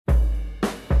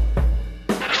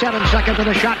7 seconds of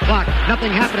the shot clock. Nothing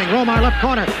happening. Romar left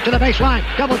corner to the baseline.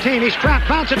 Double team. He's trapped.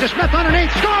 Bounces to Smith underneath.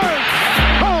 Scores!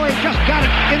 Oh, he just got it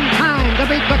in time to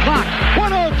beat the clock.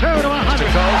 102 to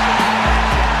 100.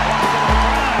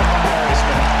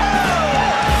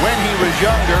 When he was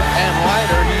younger and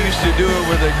lighter, he used to do it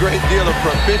with a great deal of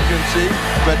proficiency,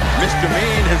 but Mr.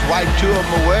 Mean has wiped two of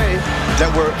them away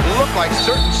that looked like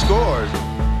certain scores.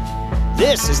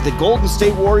 This is the Golden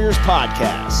State Warriors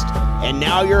podcast. And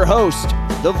now your host,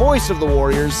 the voice of the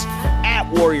Warriors, at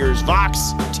Warriors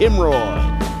Vox, Tim Roy.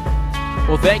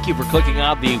 Well, thank you for clicking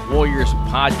on the Warriors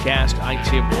podcast. I'm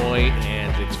Tim Roy,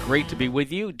 and it's great to be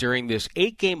with you during this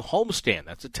 8-game homestand.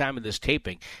 That's the time of this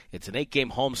taping. It's an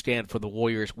 8-game homestand for the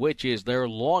Warriors, which is their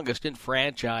longest in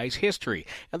franchise history.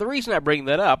 And the reason I bring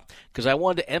that up, because I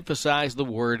wanted to emphasize the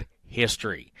word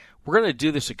history. We're going to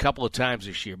do this a couple of times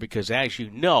this year because, as you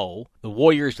know, the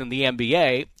Warriors in the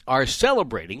NBA are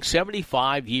celebrating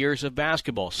 75 years of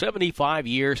basketball, 75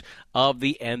 years of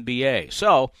the NBA.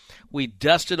 So we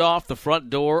dusted off the front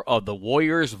door of the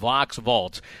Warriors Vox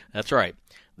Vault. That's right,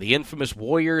 the infamous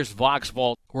Warriors Vox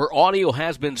Vault, where audio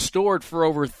has been stored for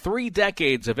over 3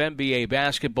 decades of NBA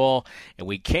basketball, and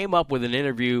we came up with an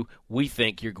interview we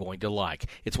think you're going to like.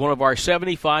 It's one of our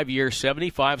 75-year,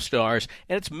 75 stars,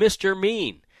 and it's Mr.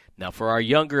 Mean. Now, for our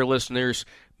younger listeners,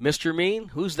 Mr. Mean,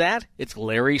 who's that? It's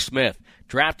Larry Smith,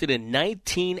 drafted in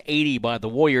 1980 by the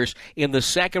Warriors in the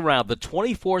second round, the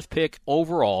 24th pick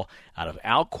overall out of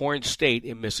Alcorn State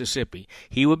in Mississippi.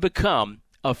 He would become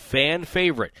a fan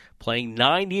favorite, playing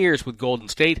 9 years with Golden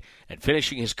State and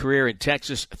finishing his career in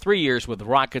Texas, 3 years with the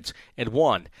Rockets and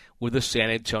 1 with the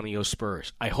San Antonio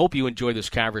Spurs. I hope you enjoy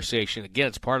this conversation. Again,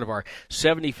 it's part of our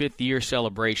 75th year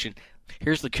celebration.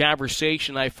 Here's the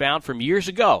conversation I found from years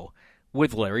ago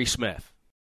with Larry Smith.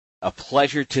 A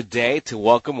pleasure today to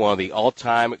welcome one of the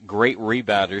all-time great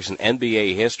rebounders in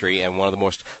NBA history and one of the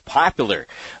most popular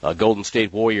Golden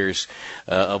State Warriors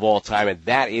of all time, and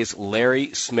that is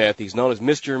Larry Smith. He's known as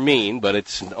Mr. Mean, but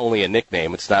it's only a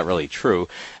nickname. It's not really true.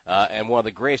 And one of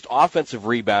the greatest offensive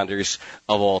rebounders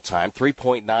of all time,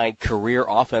 3.9 career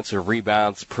offensive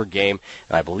rebounds per game,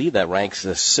 and I believe that ranks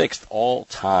the 6th all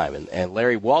time. And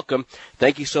Larry, welcome.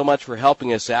 Thank you so much for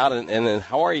helping us out, and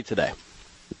how are you today?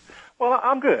 Well,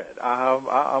 I'm good.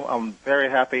 I'm very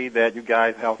happy that you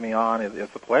guys helped me on.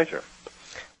 It's a pleasure.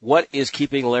 What is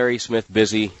keeping Larry Smith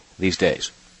busy these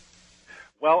days?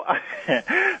 Well,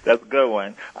 that's a good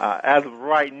one. As of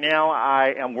right now,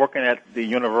 I am working at the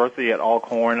university at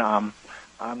Alcorn. I'm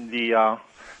the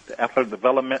athletic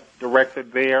development director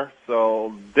there,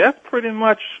 so that's pretty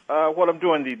much what I'm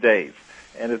doing these days,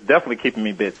 and it's definitely keeping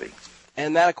me busy.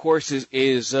 And that, of course,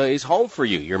 is home for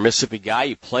you. You're a Mississippi guy.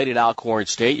 You played at Alcorn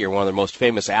State. You're one of the most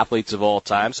famous athletes of all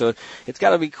time. So it's got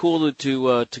to be cool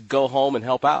to go home and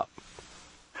help out.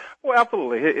 Well,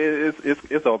 absolutely.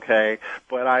 It's okay,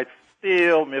 but I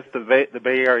still miss the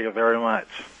Bay Area very much.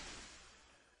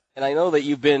 And I know that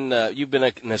you've been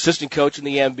an assistant coach in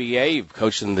the NBA. You've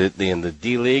coached in the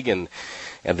D League and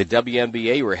the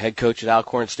WNBA. You were a head coach at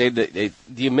Alcorn State. Do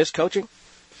you miss coaching?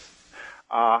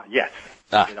 Yes.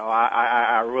 You know,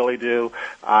 I really do.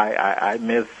 I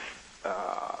miss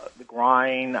the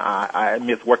grind. I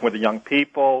miss working with the young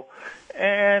people,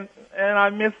 and I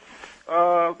miss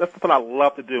that's something I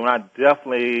love to do, and I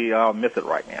definitely miss it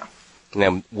right now.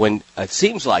 Now, when it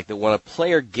seems like that when a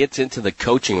player gets into the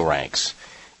coaching ranks,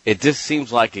 it just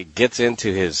seems like it gets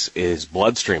into his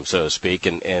bloodstream, so to speak,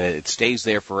 and it stays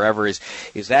there forever.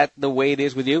 Is that the way it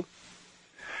is with you?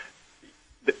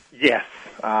 Yes.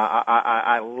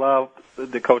 I love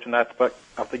the coaching aspect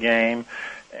of the game.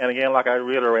 And again, like I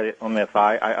reiterated on this,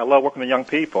 I love working with young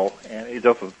people, and it's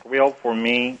just a thrill for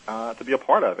me to be a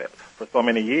part of it for so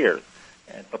many years,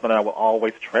 and something that I will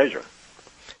always treasure.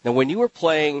 Now, when you were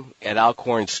playing at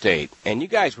Alcorn State, and you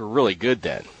guys were really good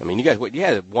then, I mean, you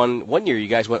had one year you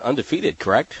guys went undefeated,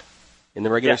 correct, in the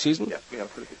regular season? Yes, we had a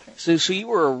pretty good team. So you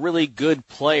were a really good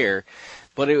player,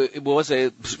 but it was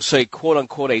say,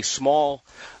 quote-unquote, a small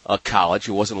college.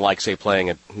 It wasn't like, say, playing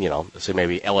at, say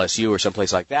maybe LSU or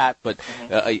someplace like that. But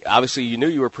obviously you knew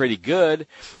you were pretty good.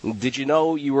 Did you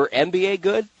know you were NBA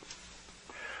good?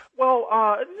 Well,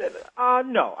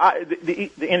 no. The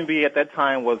NBA at that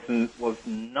time was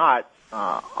not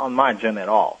on my agenda at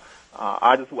all.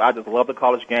 I just love the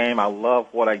college game. I love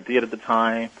what I did at the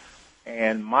time,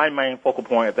 and my main focal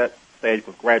point at that stage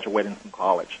was graduating from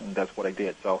college, and that's what I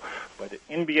did. So, but the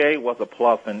NBA was a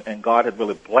plus, and God had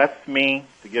really blessed me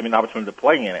to give me an opportunity to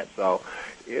play in it. So,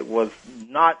 it was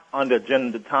not on the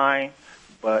agenda at the time,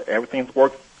 but everything's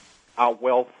worked out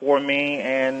well for me,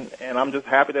 and I'm just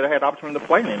happy that I had the opportunity to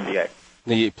play in the NBA.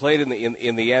 You played in the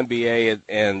NBA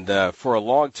and for a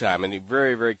long time, and a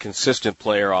very, very consistent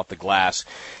player off the glass.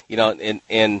 You know,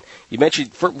 and you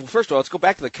mentioned, first of all, let's go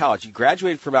back to the college. You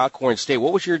graduated from Alcorn State.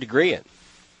 What was your degree in?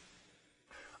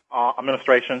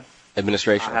 Administration.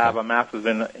 Administration. I have a master's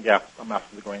a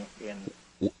master's degree in.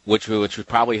 Which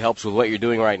probably helps with what you're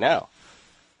doing right now.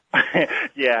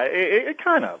 Yeah, it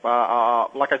kind of.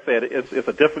 Like I said, it's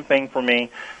a different thing for me.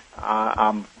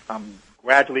 I'm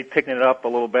gradually picking it up a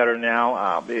little better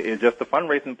now. It's just the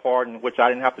fundraising part, in which I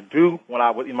didn't have to do when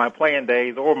I was in my playing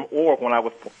days, or when I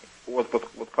was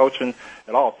coaching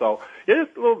at all. So it is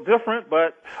a little different,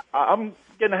 but I'm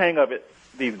getting the hang of it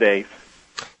these days.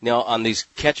 Now, on these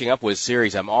catching up with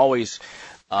series, I'm always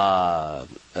I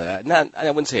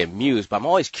wouldn't say amused, but I'm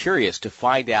always curious to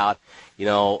find out,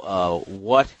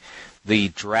 what the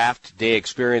draft day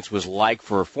experience was like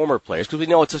for former players, because we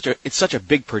know it's such a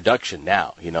big production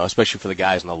now, especially for the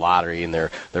guys in the lottery, and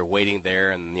they're waiting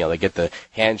there, and they get the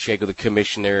handshake with the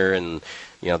commissioner, and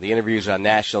the interviews on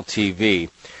national TV.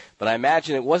 But I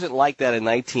imagine it wasn't like that in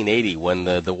 1980 when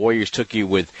the Warriors took you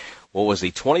with what was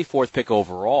the 24th pick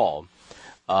overall.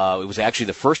 It was actually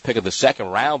the first pick of the second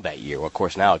round that year. Well, of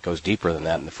course, now it goes deeper than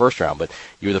that in the first round, but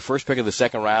you were the first pick of the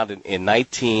second round in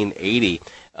 1980.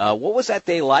 What was that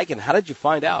day like, and how did you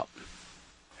find out?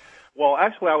 Well,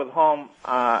 actually, I was home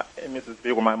in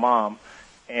Mississippi with my mom,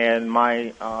 and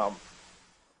my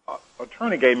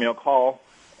attorney gave me a call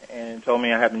and told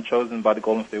me I had been chosen by the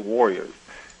Golden State Warriors.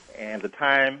 And at the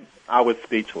time, I was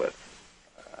speechless.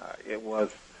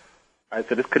 I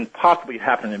said, this couldn't possibly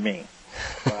happen to me.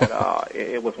 But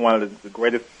it was one of the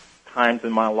greatest times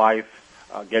in my life,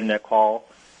 getting that call,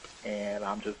 and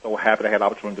I'm just so happy I had the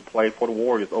opportunity to play for the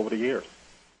Warriors over the years.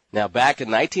 Now, back in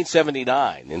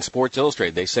 1979, in Sports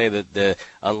Illustrated, they say that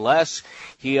unless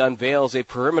he unveils a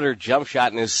perimeter jump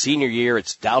shot in his senior year,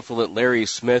 it's doubtful that Larry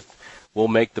Smith will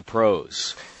make the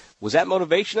pros. Was that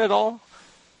motivation at all?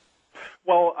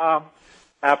 Well,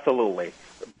 absolutely.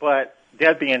 But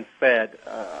that being said,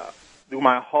 through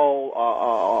my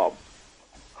whole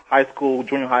high school,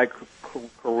 junior high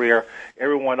career,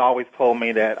 everyone always told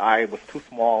me that I was too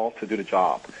small to do the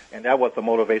job, and that was a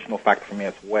motivational factor for me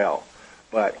as well.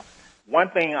 But one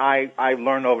thing I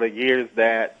learned over the years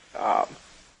that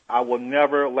I will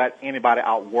never let anybody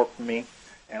outwork me,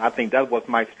 and I think that was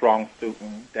my strong suit,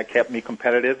 and that kept me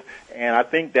competitive, and I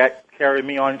think that carried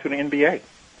me on to the NBA.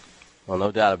 Well,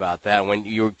 no doubt about that. When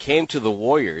you came to the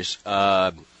Warriors,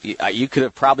 you could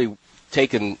have probably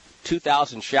taken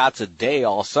 2,000 shots a day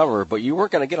all summer, but you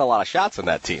weren't going to get a lot of shots on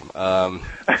that team.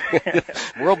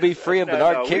 World B. Free and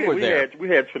Bernard King were there. We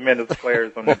had tremendous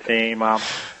players on the team.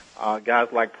 Guys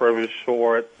like Purvis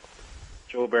Short,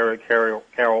 Joe Barry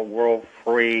Carroll, World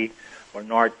Free,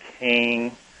 Bernard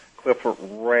King, Clifford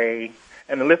Ray,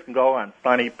 and the list can go on,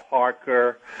 Sonny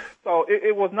Parker. So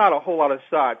it was not a whole lot of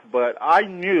shots, but I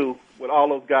knew with all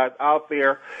those guys out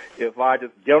there, if I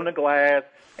just get on the glass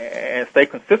and stay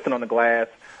consistent on the glass,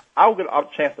 I would get a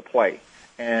chance to play,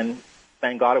 and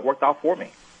thank God it worked out for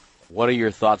me. What are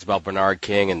your thoughts about Bernard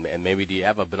King, and maybe do you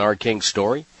have a Bernard King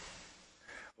story?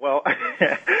 Well,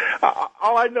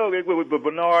 all I know is with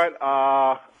Bernard,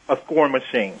 a scoring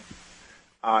machine.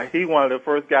 He one of the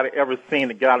first guys I ever seen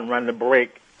to get out and run the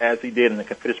break as he did, and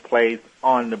could finish plays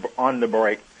on the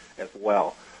break as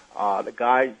well. The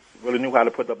guy really knew how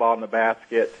to put the ball in the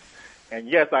basket. And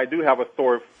yes, I do have a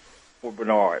story for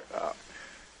Bernard.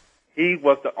 He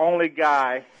was the only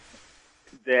guy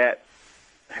that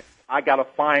I got a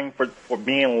fine for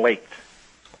being late.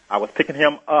 I was picking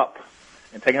him up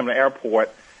and taking him to the airport,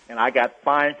 and I got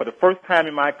fined for the first time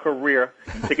in my career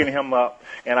in picking him up,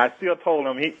 and I still told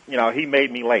him he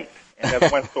made me late. And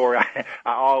that's one story I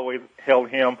always held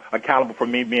him accountable for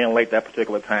me being late that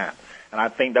particular time. And I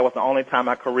think that was the only time in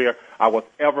my career I was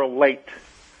ever late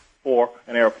for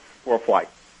a flight.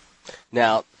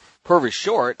 Now, Purvis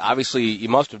Short, obviously you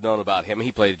must have known about him.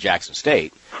 He played at Jackson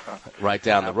State right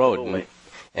down the road.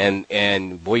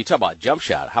 And boy, you talk about jump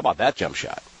shot. How about that jump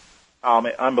shot?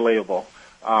 Man, unbelievable.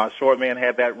 Short man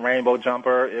had that rainbow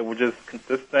jumper. It was just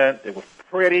consistent. It was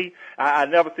pretty. I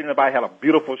never seen anybody had a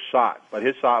beautiful shot, but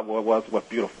his shot was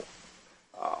beautiful.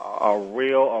 A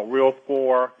real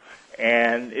score.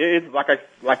 And it's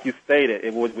like you stated,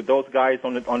 it was with those guys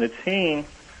on the team.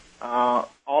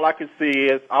 All I could see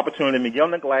is opportunity to get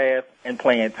on the glass and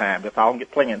playing time. That's how I can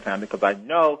get playing time, because I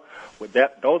know with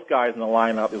those guys in the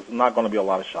lineup, it's not going to be a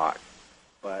lot of shots.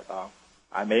 But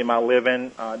I made my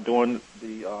living doing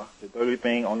the dirty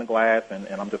thing on the glass, and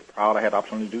I'm just proud I had the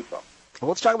opportunity to do so. Well,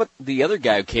 let's talk about the other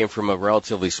guy who came from a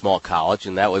relatively small college,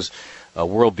 and that was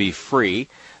World B. Free.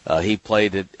 He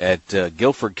played at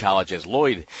Guilford College, as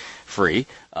Lloyd free.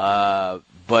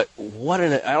 But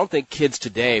I don't think kids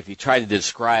today, if you tried to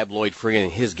describe Lloyd Freeman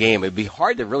and his game, it'd be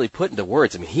hard to really put into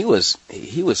words. I mean, he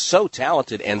was so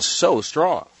talented and so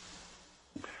strong.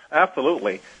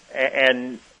 Absolutely.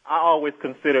 And I always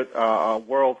considered a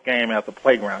world's game as a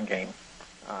playground game.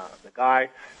 The guy,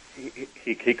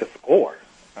 he could score.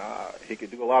 He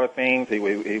could do a lot of things.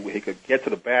 He could get to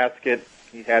the basket.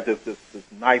 He had this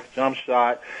nice jump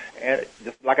shot. And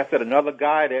just like I said, another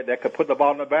guy that could put the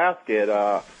ball in the basket.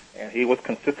 And he was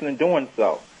consistent in doing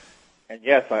so. And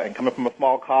yes, and coming from a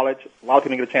small college, a lot of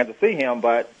people didn't get a chance to see him,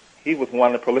 but he was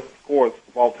one of the prolific scorers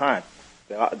of all time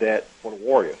that for the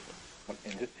Warriors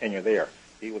in his tenure there.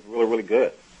 He was really, really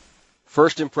good.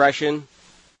 First impression,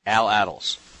 Al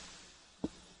Attles.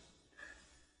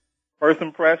 First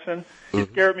impression, he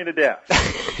scared me to death.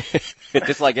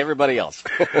 Just like everybody else.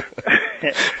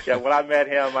 Yeah, when I met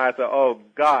him, I said, "Oh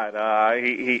God!"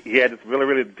 He had this really,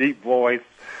 really deep voice.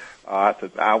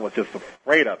 I was just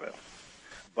afraid of him,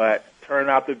 but turned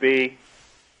out to be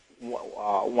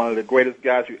one of the greatest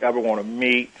guys you ever want to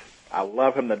meet. I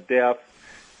love him to death,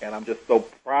 and I'm just so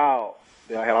proud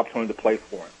that I had an opportunity to play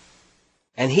for him.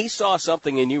 And he saw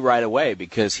something in you right away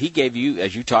because he gave you,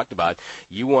 as you talked about,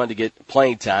 you wanted to get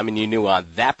playing time, and you knew on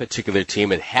that particular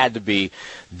team it had to be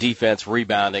defense,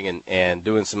 rebounding, and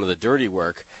doing some of the dirty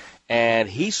work. And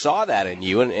he saw that in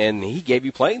you, and he gave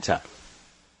you playing time.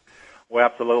 Well,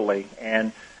 absolutely.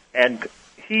 And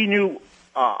he knew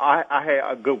I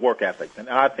had a good work ethic, and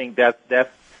I think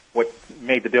that's what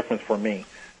made the difference for me.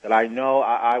 That I know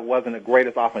I wasn't the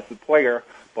greatest offensive player,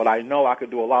 but I know I could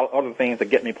do a lot of other things to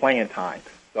get me playing time.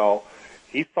 So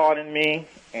he saw it in me,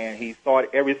 and he saw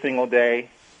it every single day.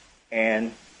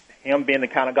 And him being the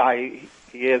kind of guy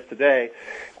he is today,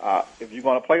 if you're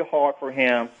going to play hard for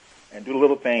him and do the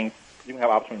little things, you can have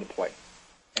an opportunity to play.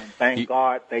 And thank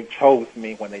God they chose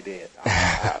me when they did.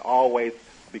 I always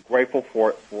be grateful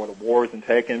for the Warriors in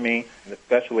taking me, and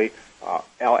especially Al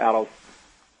Attles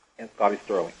and Scotty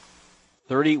Sterling.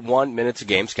 31 minutes a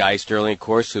game. Scotty Sterling, of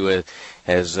course, who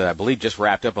has, I believe, just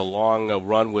wrapped up a long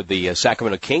run with the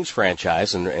Sacramento Kings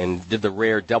franchise and did the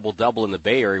rare double-double in the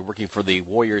Bay Area, working for the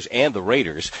Warriors and the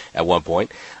Raiders at one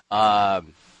point.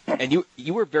 And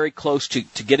you were very close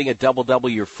to getting a double-double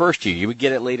your first year. You would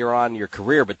get it later on in your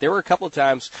career, but there were a couple of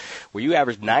times where you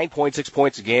averaged 9.6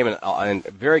 points a game and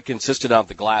very consistent off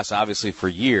the glass, obviously, for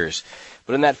years.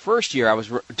 But in that first year, I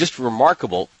was just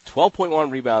remarkable,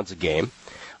 12.1 rebounds a game.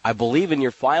 I believe in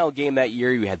your final game that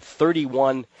year, you had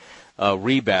 31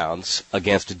 rebounds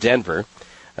against Denver.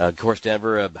 Of course,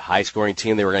 Denver, a high-scoring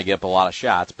team, they were going to get up a lot of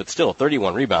shots, but still,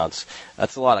 31 rebounds.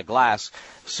 That's a lot of glass.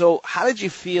 So how did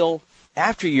you feel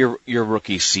after your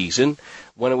rookie season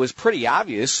when it was pretty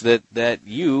obvious that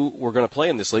you were going to play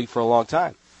in this league for a long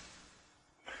time?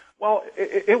 Well,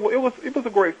 it was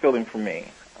a great feeling for me.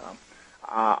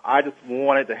 I just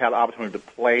wanted to have the opportunity to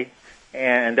play,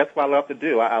 and that's what I love to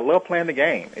do. I love playing the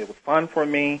game. It was fun for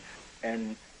me,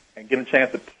 and getting a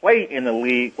chance to play in the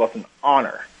league was an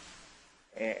honor.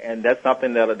 And that's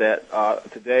something that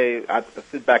today I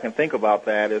sit back and think about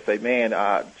that and say,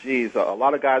 man, geez, a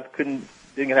lot of guys didn't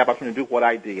have the opportunity to do what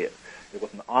I did. It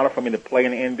was an honor for me to play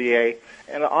in the NBA,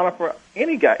 and an honor for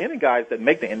any guys that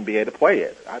make the NBA to play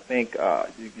it. I think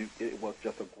it was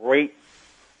just a great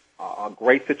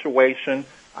situation.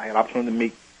 I had an opportunity to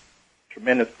meet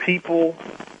tremendous people,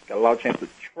 got a lot of chance to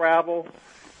travel,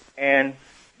 and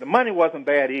the money wasn't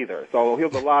bad either. So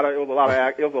it was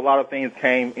a lot of things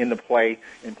came into play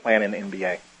in playing in the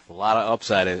NBA. A lot of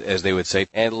upside, as they would say.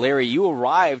 And Larry, you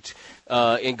arrived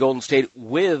in Golden State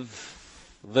with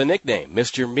the nickname,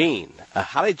 Mr. Mean.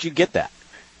 How did you get that?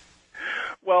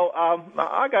 Well,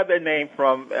 I got that name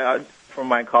from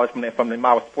my college, from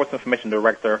my sports information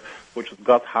director, which was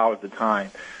Gus Howard at the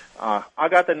time. I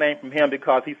got the name from him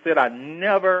because he said I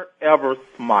never, ever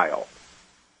smiled.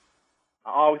 I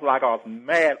always I was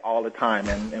mad all the time,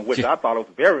 and which I thought was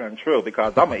very untrue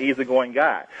because I'm an easygoing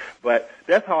guy. But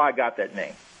that's how I got that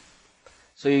name.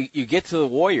 So you get to the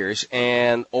Warriors,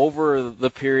 and over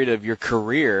the period of your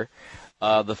career,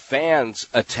 the fans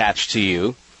attached to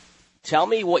you. Tell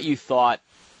me what you thought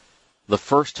the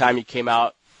first time you came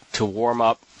out to warm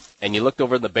up, and you looked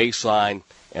over the baseline,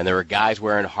 and there were guys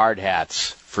wearing hard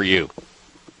hats for you.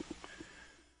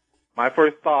 My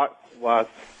first thought was,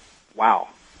 wow.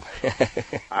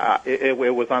 It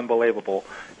was unbelievable.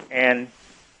 And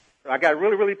I got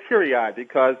really, really teary-eyed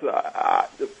because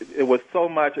it was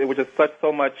just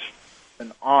so much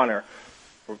an honor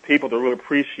for people to really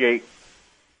appreciate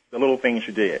the little things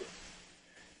you did.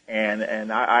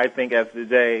 And I think as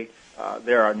today,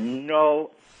 there are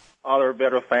no other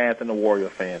better fans than the Warrior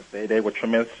fans. They were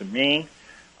tremendous to me.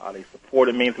 They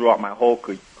supported me throughout my whole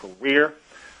career.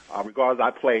 Regardless,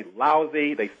 I played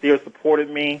lousy. They still supported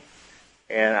me,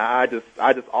 and I just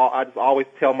always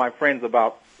tell my friends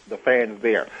about the fans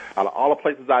there. Out of all the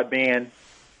places I've been,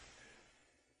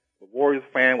 the Warriors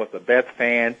fan was the best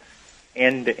fan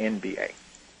in the NBA.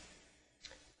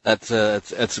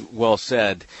 That's well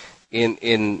said.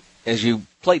 As you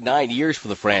played 9 years for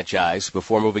the franchise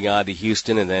before moving on to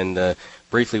Houston, and then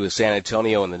briefly with San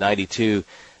Antonio in the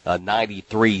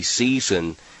 92-93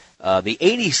 season. The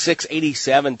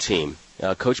 86-87 team,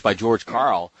 coached by George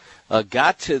Karl,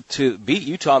 got to beat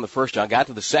Utah in the first round, got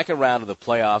to the second round of the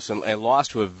playoffs, and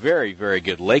lost to a very, very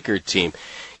good Laker team.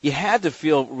 You had to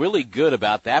feel really good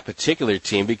about that particular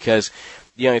team because,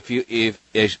 if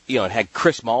it had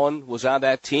Chris Mullin was on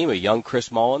that team, a young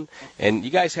Chris Mullin, and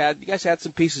you guys had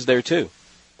some pieces there too.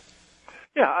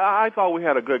 Yeah, I thought we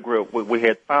had a good group. We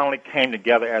had finally came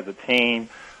together as a team.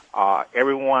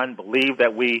 Everyone believed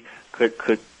that we could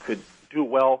do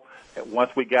well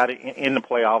once we got in the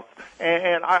playoffs,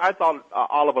 and I thought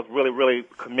all of us really, really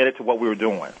committed to what we were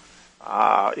doing.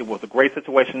 It was a great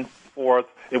situation for us.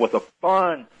 It was a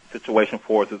fun situation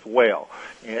for us as well,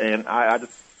 and I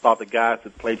just thought the guys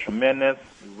had played tremendous.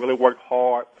 We really worked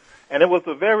hard, and it was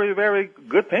a very, very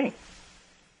good thing.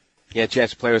 Yeah, a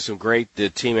chance to play with some great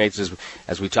teammates,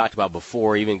 as we talked about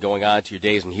before, even going on to your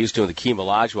days in Houston with Akeem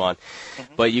Olajuwon.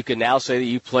 Mm-hmm. But you can now say that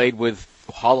you played with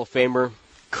Hall of Famer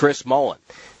Chris Mullin.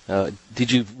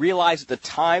 Did you realize at the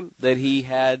time that he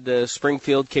had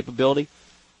Springfield capability?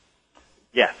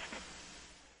 Yes.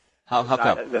 How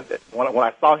come? When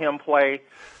I saw him play,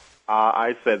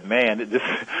 I said, "Man,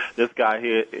 this guy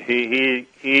here, he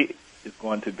is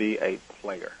going to be a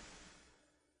player."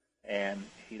 And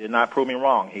he did not prove me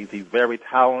wrong. He's a very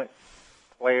talented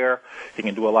player. He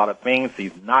can do a lot of things.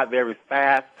 He's not very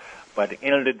fast, but at the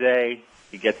end of the day,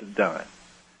 he gets it done.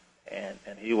 And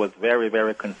he was very,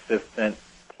 very consistent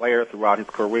player throughout his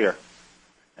career.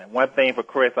 And one thing for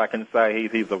Chris, I can say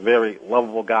he's a very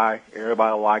lovable guy.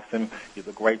 Everybody likes him. He's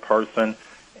a great person.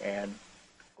 And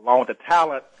along with the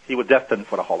talent, he was destined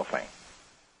for the Hall of Fame.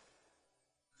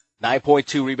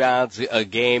 9.2 rebounds a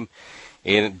game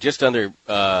in just under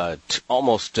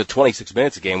almost 26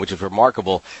 minutes a game, which is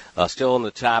remarkable. Still in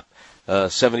the top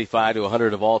 75 to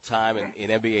 100 of all time in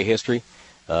NBA history.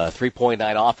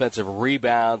 3.9 offensive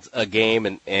rebounds a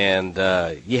game, and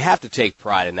you have to take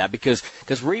pride in that because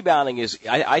rebounding is,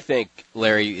 I think,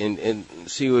 Larry, and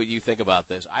see what you think about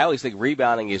this. I always think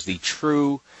rebounding is the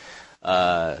true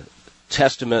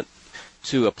testament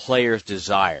to a player's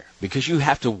desire because you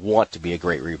have to want to be a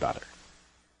great rebounder.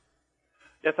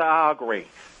 Yes, I agree.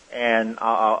 And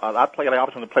I played the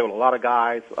opportunity to play with a lot of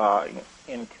guys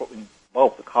in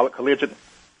both the collegiate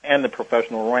and the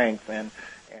professional ranks, and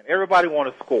everybody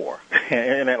want to score.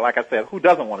 And like I said, who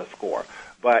doesn't want to score?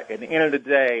 But at the end of the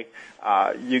day,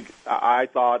 I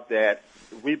thought that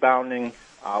rebounding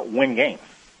win games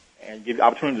and give you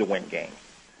opportunity to win games.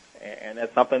 And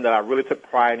that's something that I really took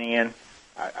pride in.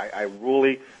 I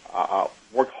really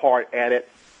worked hard at it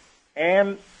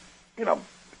and,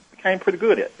 became pretty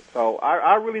good at it. So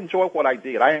I really enjoyed what I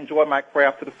did. I enjoyed my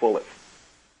craft to the fullest.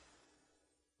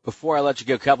 Before I let you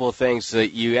go, a couple of things.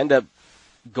 You end up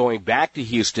going back to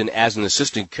Houston as an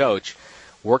assistant coach,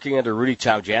 working under Rudy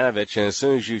Tomjanovich, and as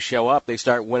soon as you show up, they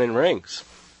start winning rings.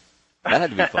 That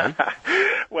had to be fun.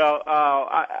 Well,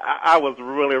 I was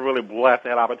really, really blessed to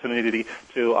have the opportunity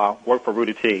to work for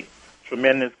Rudy T.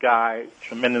 Tremendous guy,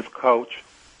 tremendous coach,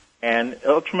 and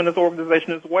a tremendous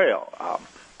organization as well.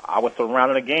 I was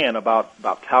surrounded again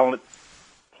about talented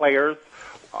players,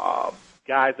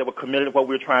 guys that were committed to what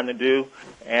we were trying to do,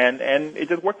 and it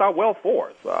just worked out well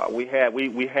for us. We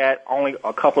had only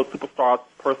a couple of superstars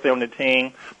per se on the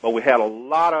team, but we had a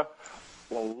lot of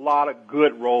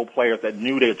good role players that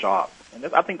knew their job, and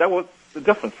I think that was the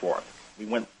difference for us. We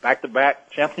went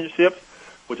back-to-back championships,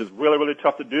 which is really, really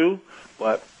tough to do,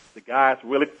 but the guys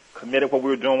really committed to what we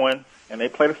were doing, and they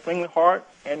played extremely hard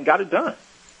and got it done.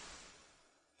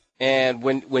 And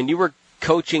when you were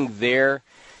coaching there,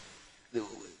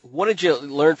 what did you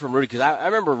learn from Rudy? Because I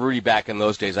remember Rudy back in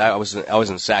those days. I was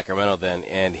in Sacramento then,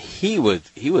 and he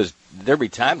was there'd be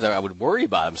times I would worry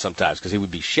about him sometimes because he would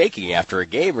be shaking after a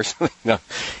game or something.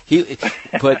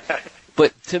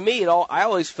 But to me, I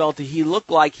always felt that he looked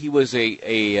like he was a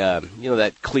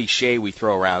that cliche we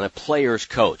throw around, a player's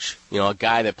coach. A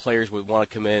guy that players would want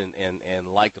to come in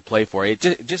and like to play for. It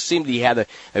just seemed he had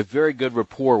a very good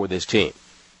rapport with his team.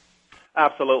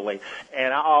 Absolutely.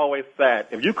 And I always said,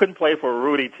 if you couldn't play for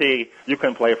Rudy T, you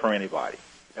couldn't play for anybody.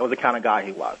 That was the kind of guy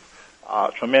he was.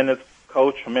 Tremendous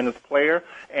coach, tremendous player,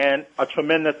 and a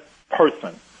tremendous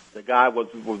person. The guy was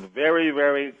very,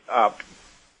 very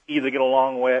easy to get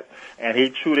along with, and he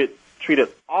treated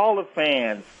all the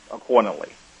fans accordingly.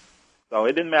 So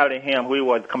it didn't matter to him who he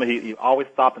was coming. He always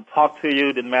stopped and talked to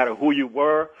you. Didn't matter who you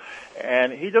were,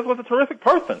 and he just was a terrific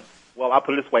person. Well, I'll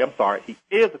put it this way. I'm sorry. He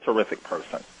is a terrific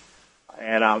person,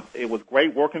 and it was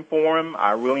great working for him.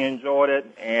 I really enjoyed it,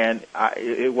 and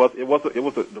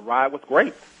the ride was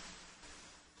great.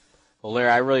 Well,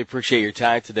 Larry, I really appreciate your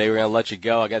time today. We're going to let you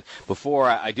go. Before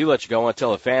I do let you go, I want to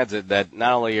tell the fans that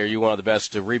not only are you one of the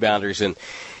best rebounders in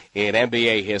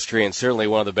NBA history, and certainly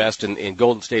one of the best in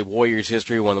Golden State Warriors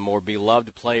history, one of the more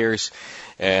beloved players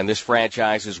in this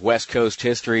franchise's West Coast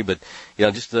history. But,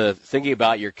 just thinking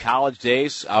about your college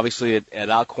days, obviously at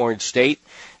Alcorn State,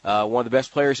 one of the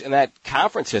best players in that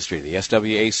conference history, the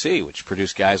SWAC, which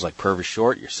produced guys like Purvis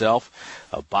Short, yourself,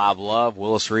 Bob Love,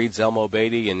 Willis Reed, Zelmo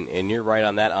Beatty, and you're right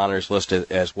on that honors list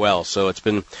as well. So it's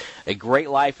been a great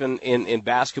life in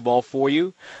basketball for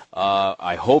you.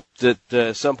 I hope that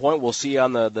at some point we'll see you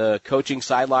on the coaching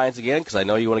sidelines again, because I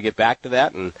know you want to get back to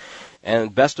that,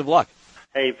 and best of luck.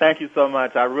 Hey, thank you so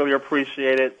much. I really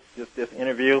appreciate it, this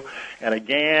interview. And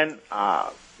again,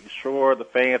 be sure the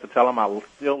fans to tell them I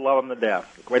still love them to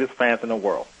death. The greatest fans in the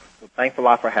world. So thanks a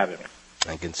lot for having me.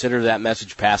 And consider that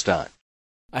message passed on.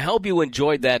 I hope you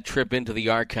enjoyed that trip into the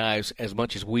archives as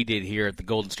much as we did here at the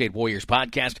Golden State Warriors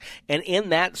podcast. And in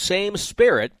that same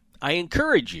spirit, I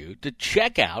encourage you to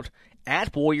check out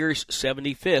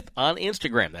 @Warriors75th on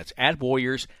Instagram. That's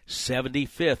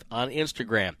 @Warriors75th on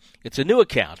Instagram. It's a new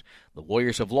account the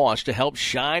Warriors have launched to help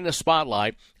shine a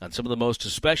spotlight on some of the most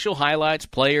special highlights,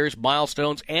 players,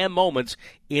 milestones, and moments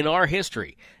in our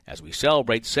history as we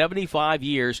celebrate 75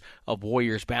 years of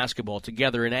Warriors basketball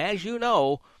together. And as you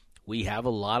know, we have a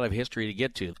lot of history to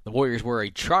get to. The Warriors were a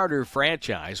charter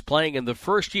franchise playing in the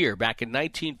first year back in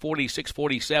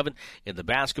 1946-47 in the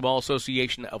Basketball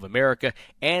Association of America,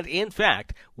 and in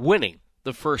fact, winning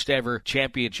the first ever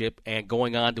championship and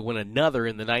going on to win another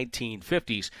in the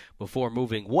 1950s before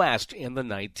moving west in the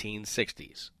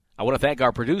 1960s. I want to thank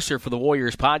our producer for the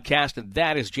Warriors podcast, and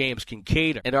that is James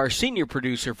Kincaid, and our senior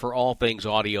producer for all things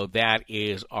audio, that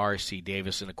is R.C.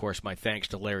 Davis. And, of course, my thanks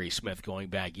to Larry Smith going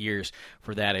back years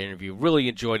for that interview. Really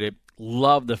enjoyed it.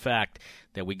 Love the fact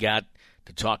that we got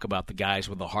to talk about the guys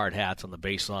with the hard hats on the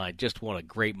baseline. Just what a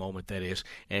great moment that is.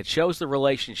 And it shows the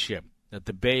relationship that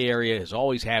the Bay Area has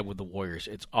always had with the Warriors.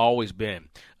 It's always been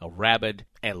a rabid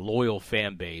and loyal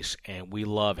fan base, and we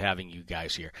love having you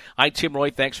guys here. I'm Tim Roy.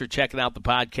 Thanks for checking out the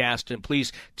podcast, and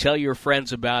please tell your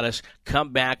friends about us.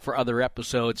 Come back for other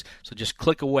episodes, so just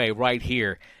click away right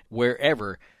here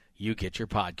wherever you get your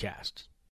podcasts.